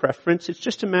matter of preference. It's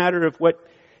just a matter of what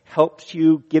helps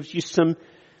you,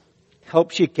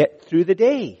 helps you get through the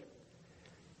day.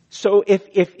 So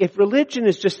if religion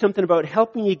is just something about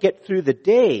helping you get through the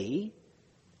day,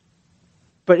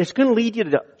 but it's going to lead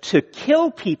you to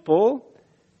kill people,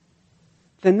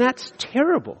 then that's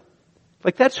terrible.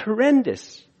 Like that's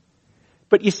horrendous.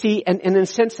 But you see, and in a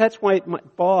sense, that's why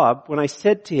Bob, when I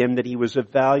said to him that he was of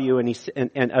value and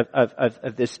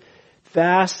of this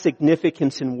vast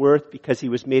significance and worth because he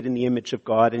was made in the image of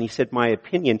God, and he said, my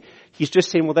opinion, he's just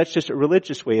saying, well, that's just a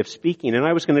religious way of speaking. And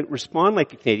I was going to respond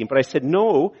like a Canadian, but I said,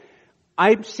 no,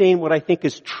 I'm saying what I think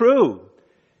is true.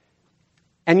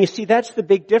 And you see, that's the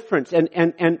big difference. And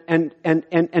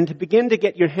to begin to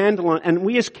get your handle on, and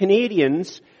we as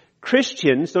Canadians,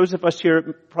 Christians, those of us here,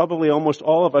 probably almost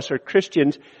all of us are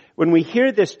Christians, when we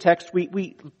hear this text,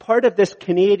 we part of this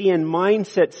Canadian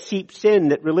mindset seeps in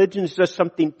that religion is just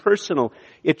something personal.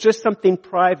 It's just something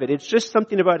private. It's just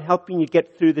something about helping you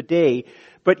get through the day.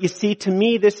 But you see, to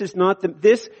me, this is not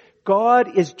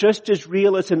God is just as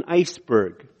real as an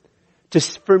iceberg.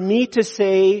 For me to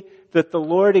say that the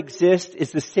Lord exists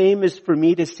is the same as for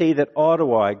me to say that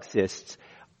Ottawa exists.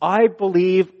 I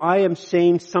believe I am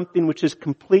saying something which is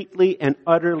completely and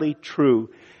utterly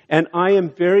true. And I am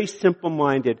very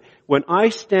simple-minded. When I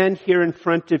stand here in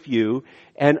front of you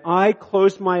and I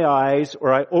close my eyes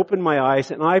or I open my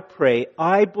eyes and I pray,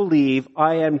 I believe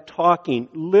I am talking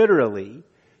literally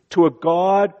to a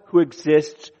God who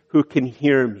exists who can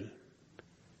hear me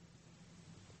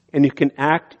and who can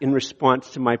act in response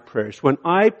to my prayers. When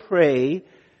I pray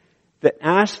that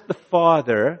ask the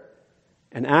Father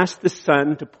and ask the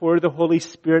Son to pour the Holy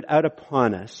Spirit out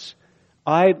upon us,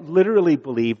 I literally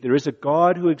believe there is a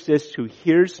God who exists who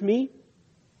hears me,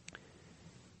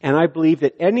 and I believe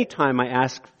that any time I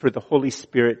ask for the Holy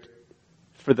Spirit,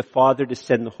 for the Father to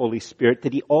send the Holy Spirit,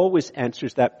 that He always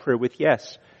answers that prayer with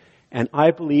yes. And I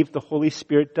believe the Holy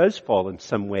Spirit does fall in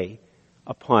some way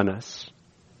upon us.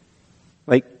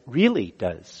 Like, really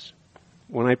does.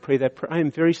 When I pray that prayer, I am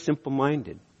very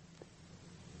simple-minded.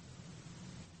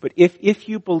 But if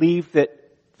you believe that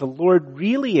the Lord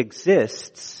really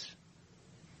exists,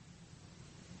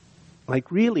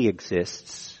 like really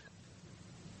exists,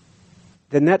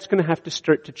 then that's going to have to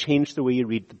start to change the way you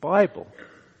read the Bible.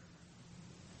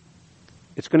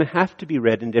 It's going to have to be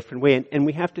read in a different way, and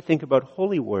we have to think about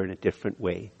holy war in a different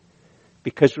way.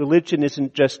 Because religion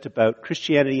isn't just about,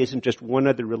 Christianity isn't just one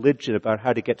other religion about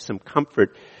how to get some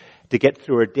comfort to get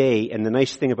through our day. And the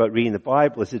nice thing about reading the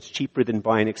Bible is it's cheaper than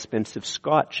buying expensive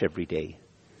scotch every day.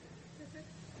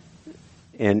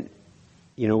 And,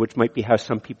 which might be how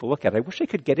some people look at it. I wish I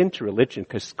could get into religion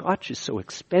because scotch is so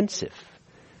expensive.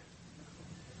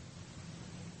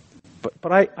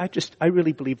 But I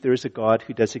really believe there is a God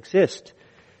who does exist.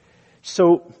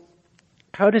 So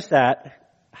how does that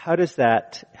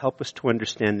help us to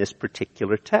understand this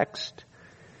particular text?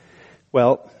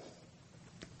 Well,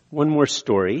 one more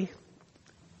story.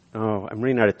 Oh, I'm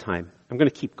running out of time. I'm going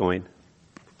to keep going.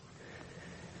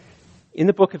 In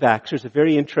the book of Acts, there's a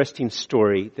very interesting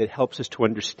story that helps us to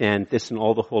understand this and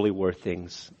all the holy war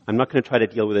things. I'm not going to try to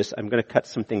deal with this. I'm going to cut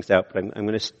some things out, but I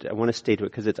want to stay to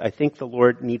it because I think the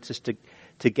Lord needs us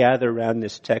to gather around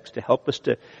this text to help us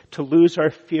to lose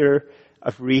our fear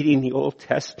of reading the Old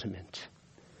Testament,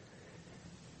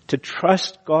 to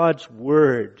trust God's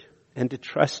Word and to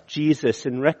trust Jesus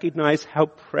and recognize how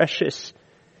precious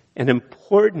and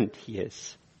important He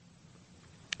is.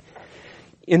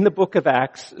 In the book of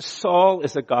Acts, Saul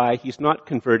is a guy, he's not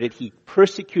converted, he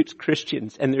persecutes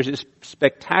Christians, and there's this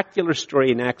spectacular story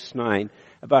in Acts 9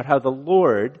 about how the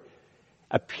Lord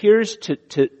appears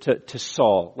to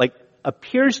Saul,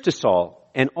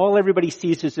 and all everybody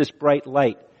sees is this bright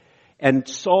light. And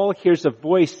Saul hears a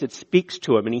voice that speaks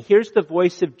to him, and he hears the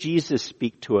voice of Jesus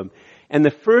speak to him. And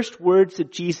the first words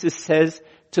that Jesus says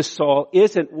to Saul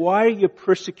isn't, "Why are you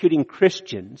persecuting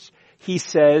Christians?" He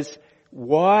says,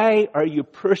 "Why are you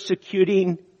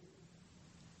persecuting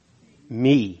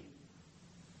me?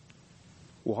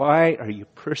 Why are you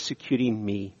persecuting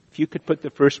me?" If you could put the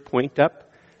first point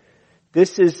up.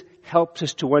 This helps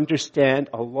us to understand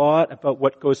a lot about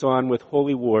what goes on with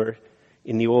holy war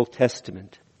in the Old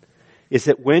Testament. Is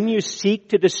that when you seek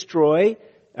to destroy,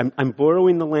 I'm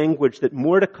borrowing the language that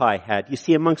Mordecai had. You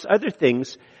see, amongst other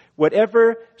things,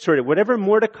 whatever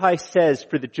Mordecai says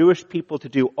for the Jewish people to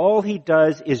do, all he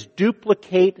does is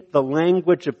duplicate the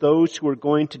language of those who are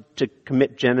going to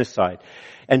commit genocide.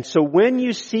 And so when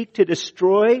you seek to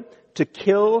destroy, to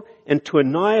kill, and to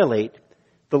annihilate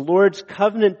the Lord's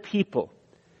covenant people,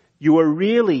 you are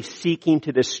really seeking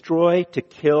to destroy, to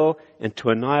kill, and to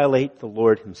annihilate the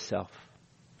Lord Himself.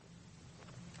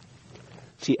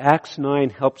 See, Acts 9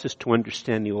 helps us to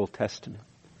understand the Old Testament.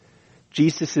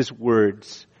 Jesus'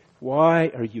 words,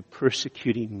 "Why are you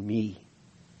persecuting me?"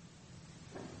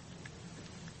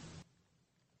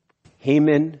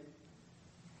 Haman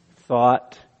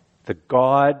thought the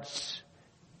gods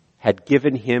had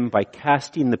given him, by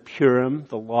casting the Purim,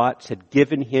 the lots, had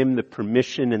given him the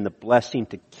permission and the blessing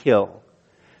to kill.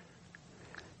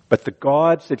 But the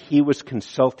gods that he was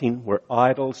consulting were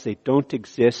idols. They don't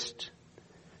exist.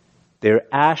 They're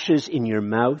ashes in your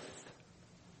mouth.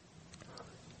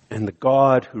 And the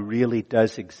God who really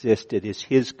does exist, it is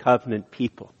His covenant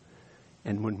people.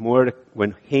 And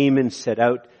when Haman set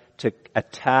out to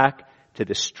attack, to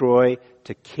destroy,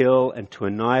 to kill, and to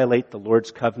annihilate the Lord's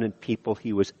covenant people,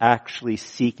 he was actually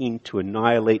seeking to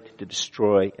annihilate, to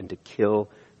destroy, and to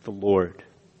kill the Lord.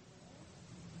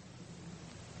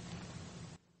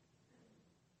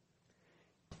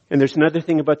 And there's another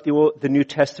thing about the New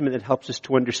Testament that helps us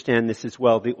to understand this as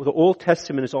well. The Old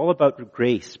Testament is all about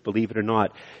grace, believe it or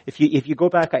not. If you go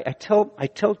back, I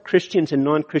tell Christians and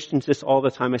non-Christians this all the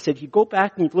time. I said, you go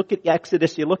back and you look at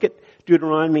Exodus, you look at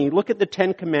Deuteronomy, you look at the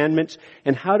Ten Commandments,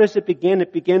 and how does it begin?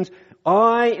 It begins,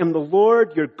 "I am the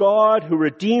Lord your God who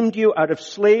redeemed you out of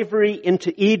slavery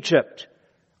into Egypt.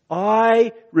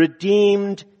 I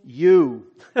redeemed you."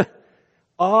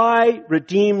 I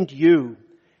redeemed you.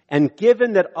 And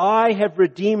given that I have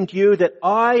redeemed you, that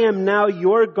I am now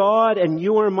your God and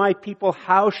you are my people,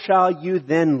 how shall you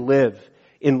then live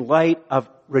in light of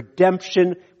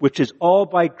redemption, which is all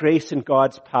by grace and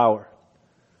God's power?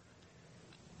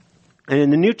 And in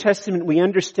the New Testament, we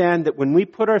understand that when we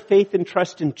put our faith and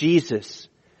trust in Jesus,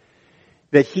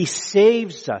 that He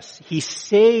saves us. He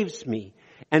saves me.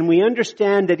 And we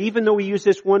understand that even though we use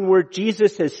this one word,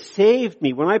 Jesus has saved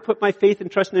me. When I put my faith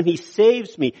and trust in Him, He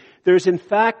saves me. There's in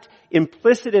fact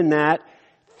implicit in that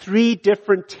 3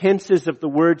 different tenses of the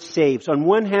word saves. On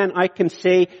one hand, I can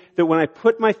say that when I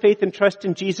put my faith and trust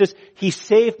in Jesus, He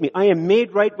saved me. I am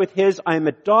made right with His. I am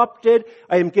adopted.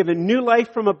 I am given new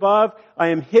life from above. I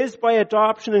am His by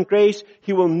adoption and grace.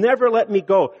 He will never let me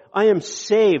go. I am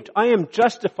saved. I am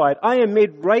justified. I am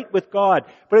made right with God.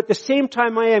 But at the same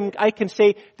time, I can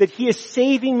say that He is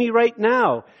saving me right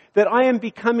now. That I am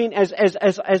becoming,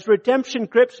 as redemption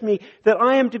grips me, that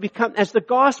I am to become, as the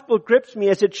gospel grips me,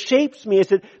 as it shapes me,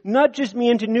 as it nudges me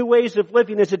into new ways of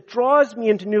living, as it draws me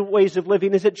into new ways of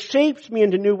living, as it shapes me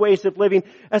into new ways of living,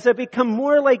 as I become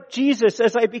more like Jesus,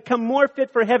 as I become more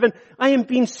fit for heaven, I am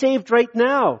being saved right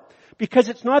now. Because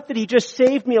it's not that He just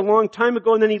saved me a long time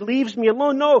ago and then He leaves me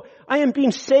alone. No, I am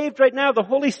being saved right now. The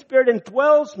Holy Spirit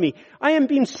indwells me. I am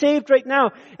being saved right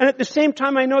now. And at the same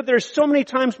time, I know there's so many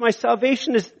times my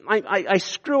salvation is, I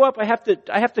screw up. I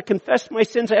have to confess my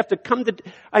sins. I have to come to,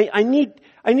 I need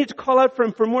to call out for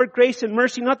Him for more grace and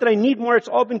mercy. Not that I need more. It's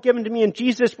all been given to me in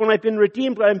Jesus when I've been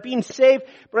redeemed, but I'm being saved.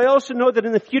 But I also know that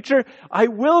in the future, I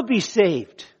will be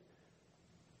saved.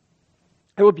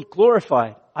 I will be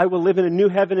glorified. I will live in a new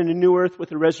heaven and a new earth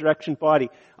with a resurrection body.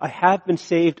 I have been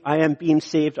saved. I am being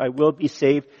saved. I will be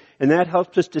saved. And that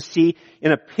helps us to see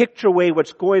in a picture way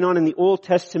what's going on in the Old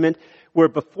Testament, where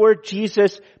before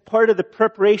Jesus, part of the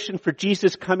preparation for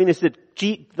Jesus coming is that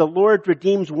the Lord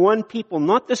redeems one people,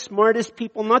 not the smartest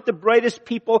people, not the brightest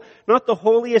people, not the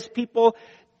holiest people.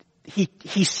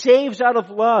 He saves out of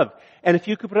love. And if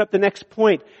you could put up the next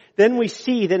point, then we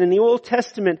see that in the Old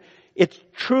Testament, it's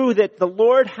true that the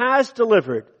Lord has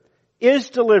delivered, is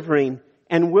delivering,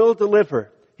 and will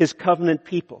deliver His covenant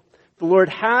people. The Lord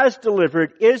has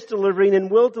delivered, is delivering,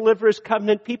 and will deliver His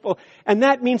covenant people. And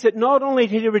that means that not only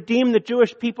did He redeem the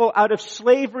Jewish people out of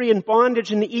slavery and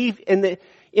bondage in Egypt,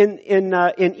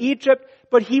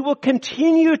 but He will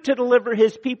continue to deliver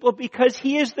His people because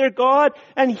He is their God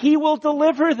and He will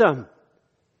deliver them.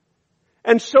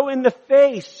 And so in the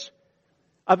face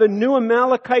of a new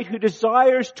Amalekite who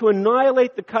desires to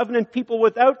annihilate the covenant people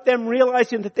without them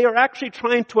realizing that they are actually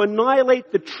trying to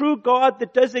annihilate the true God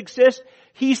that does exist,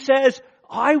 He says,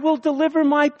 I will deliver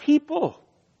my people.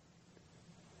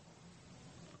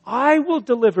 I will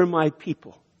deliver my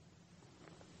people.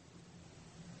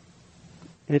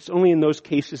 And it's only in those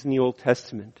cases in the Old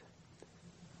Testament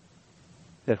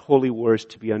that holy war is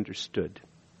to be understood.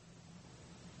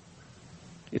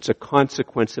 It's a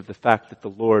consequence of the fact that the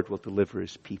Lord will deliver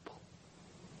His people.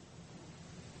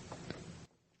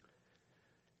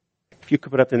 If you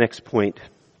could put up the next point,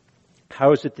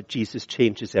 how is it that Jesus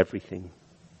changes everything?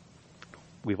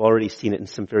 We've already seen it in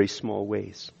some very small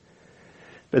ways.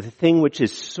 But the thing which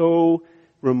is so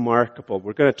remarkable,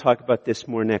 we're going to talk about this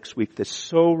more next week, that's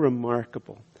so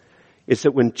remarkable, is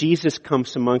that when Jesus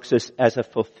comes amongst us as a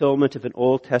fulfillment of an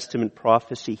Old Testament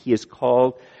prophecy, He is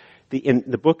called, in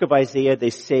the book of Isaiah,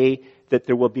 they say that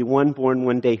there will be one born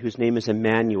one day whose name is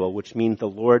Emmanuel, which means the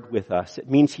Lord with us. It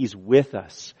means He's with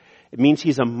us. It means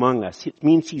He's among us. It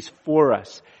means He's for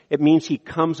us. It means He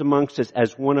comes amongst us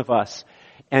as one of us.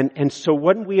 And so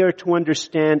what we are to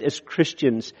understand as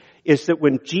Christians is that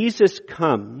when Jesus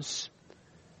comes,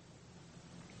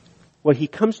 well, He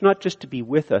comes not just to be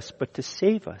with us, but to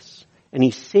save us. And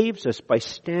He saves us by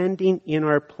standing in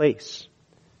our place.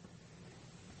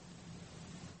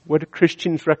 What do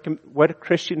Christians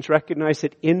recognize?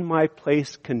 That in my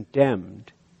place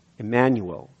condemned,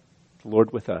 Emmanuel, the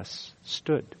Lord with us,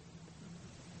 stood.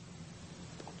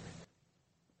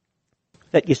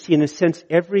 That you see, in a sense,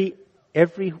 every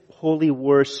holy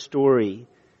war story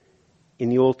in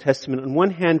the Old Testament, on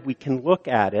one hand, we can look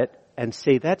at it and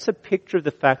say that's a picture of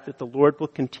the fact that the Lord will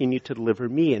continue to deliver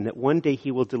me and that one day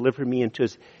He will deliver me into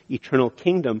His eternal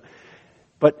kingdom.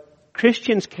 But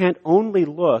Christians can't only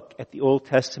look at the Old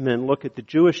Testament and look at the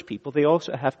Jewish people. They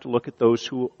also have to look at those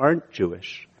who aren't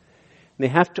Jewish. And they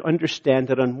have to understand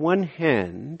that on one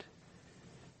hand,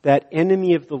 that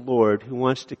enemy of the Lord who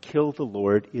wants to kill the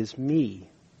Lord is me.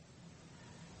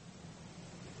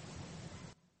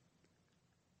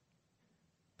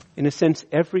 In a sense,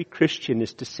 every Christian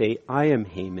is to say, I am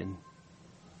Haman.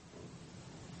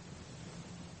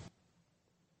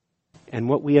 And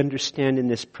what we understand in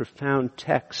this profound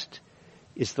text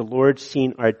is the Lord,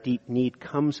 seeing our deep need,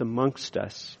 comes amongst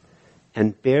us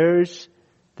and bears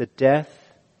the death,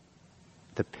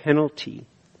 the penalty,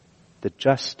 the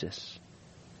justice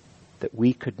that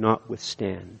we could not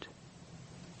withstand.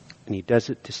 And He does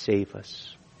it to save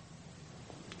us.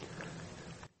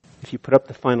 If you put up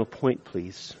the final point,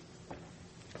 please.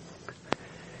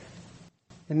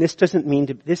 And this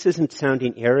isn't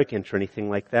sounding arrogant or anything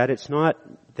like that. It's not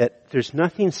that there's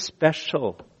nothing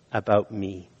special about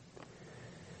me.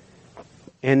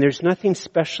 And there's nothing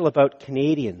special about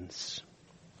Canadians.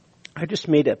 I just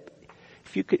made up,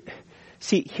 if you could,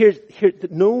 see, here,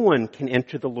 no one can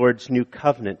enter the Lord's new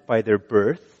covenant by their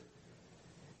birth,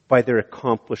 by their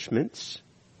accomplishments,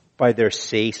 by their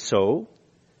say-so,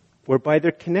 or by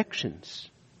their connections.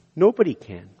 Nobody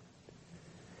can.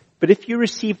 But if you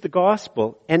receive the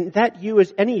gospel, and that you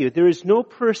is any of you, there is no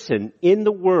person in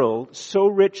the world so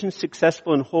rich and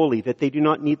successful and holy that they do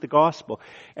not need the gospel.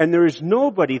 And there is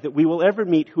nobody that we will ever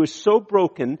meet who is so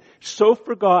broken, so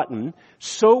forgotten,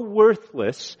 so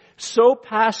worthless, so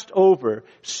passed over,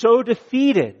 so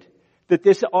defeated that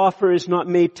this offer is not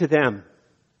made to them.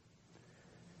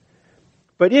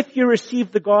 But if you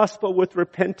receive the gospel with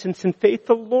repentance and faith,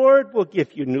 the Lord will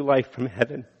give you new life from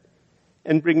heaven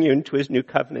and bring you into His new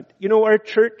covenant. You know, our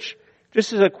church,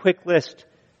 just as a quick list,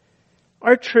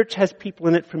 our church has people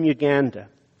in it from Uganda,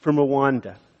 from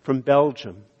Rwanda, from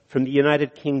Belgium, from the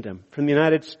United Kingdom, from the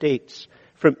United States,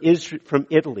 from Israel, from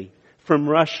Italy, from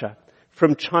Russia,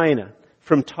 from China,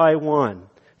 from Taiwan,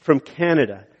 from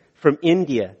Canada, from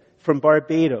India, from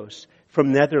Barbados,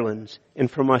 from Netherlands, and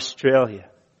from Australia.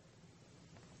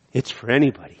 It's for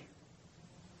anybody.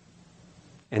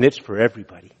 And it's for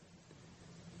everybody.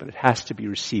 but it has to be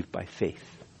received by faith.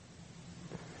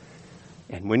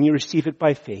 And when you receive it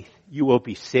by faith, you will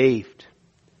be saved.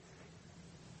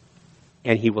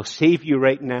 And He will save you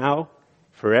right now,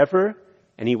 forever,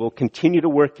 and He will continue to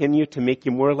work in you to make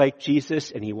you more like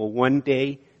Jesus, and He will one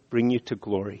day bring you to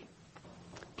glory.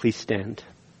 Please stand.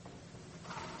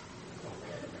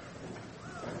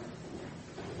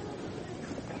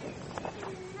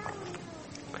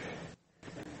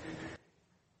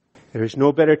 There is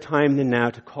no better time than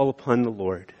now to call upon the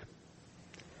Lord.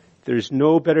 There is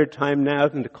no better time now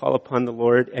than to call upon the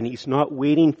Lord, and He's not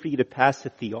waiting for you to pass a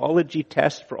theology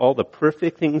test for all the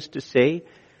perfect things to say.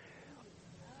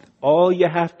 All you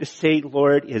have to say,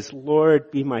 Lord, is, Lord,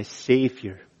 be my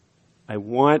Savior. I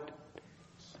want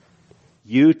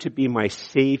you to be my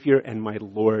Savior and my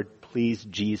Lord, please,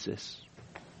 Jesus.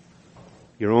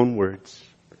 Your own words.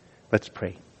 Let's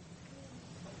pray.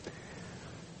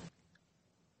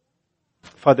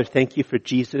 Father, thank you for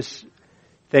Jesus.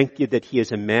 Thank you that He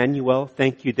is Emmanuel.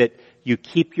 Thank you that you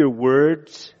keep your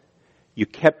words. You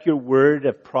kept your word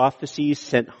of prophecies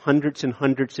sent hundreds and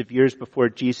hundreds of years before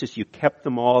Jesus. You kept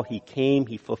them all. He came.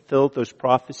 He fulfilled those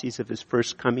prophecies of His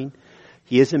first coming.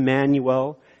 He is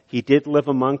Emmanuel. He did live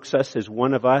amongst us as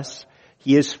one of us.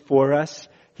 He is for us.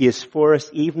 He is for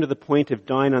us even to the point of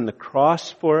dying on the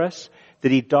cross for us.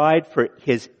 That He died for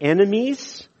His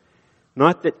enemies.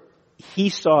 Not that He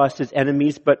saw us as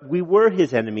enemies, but we were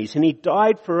His enemies. And He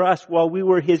died for us while we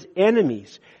were His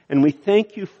enemies. And we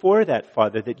thank you for that,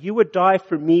 Father, that you would die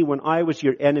for me when I was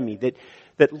your enemy.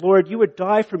 That Lord, you would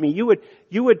die for me.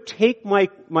 You would take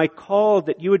my call,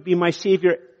 that you would be my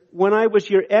Savior when I was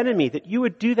your enemy, that you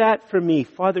would do that for me.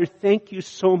 Father, thank you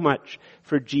so much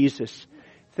for Jesus.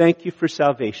 Thank you for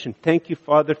salvation. Thank you,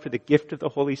 Father, for the gift of the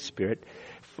Holy Spirit.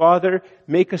 Father,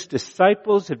 make us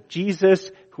disciples of Jesus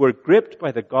who are gripped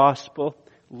by the gospel,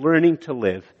 learning to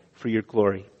live for your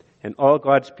glory. And all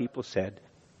God's people said,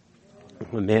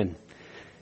 Amen.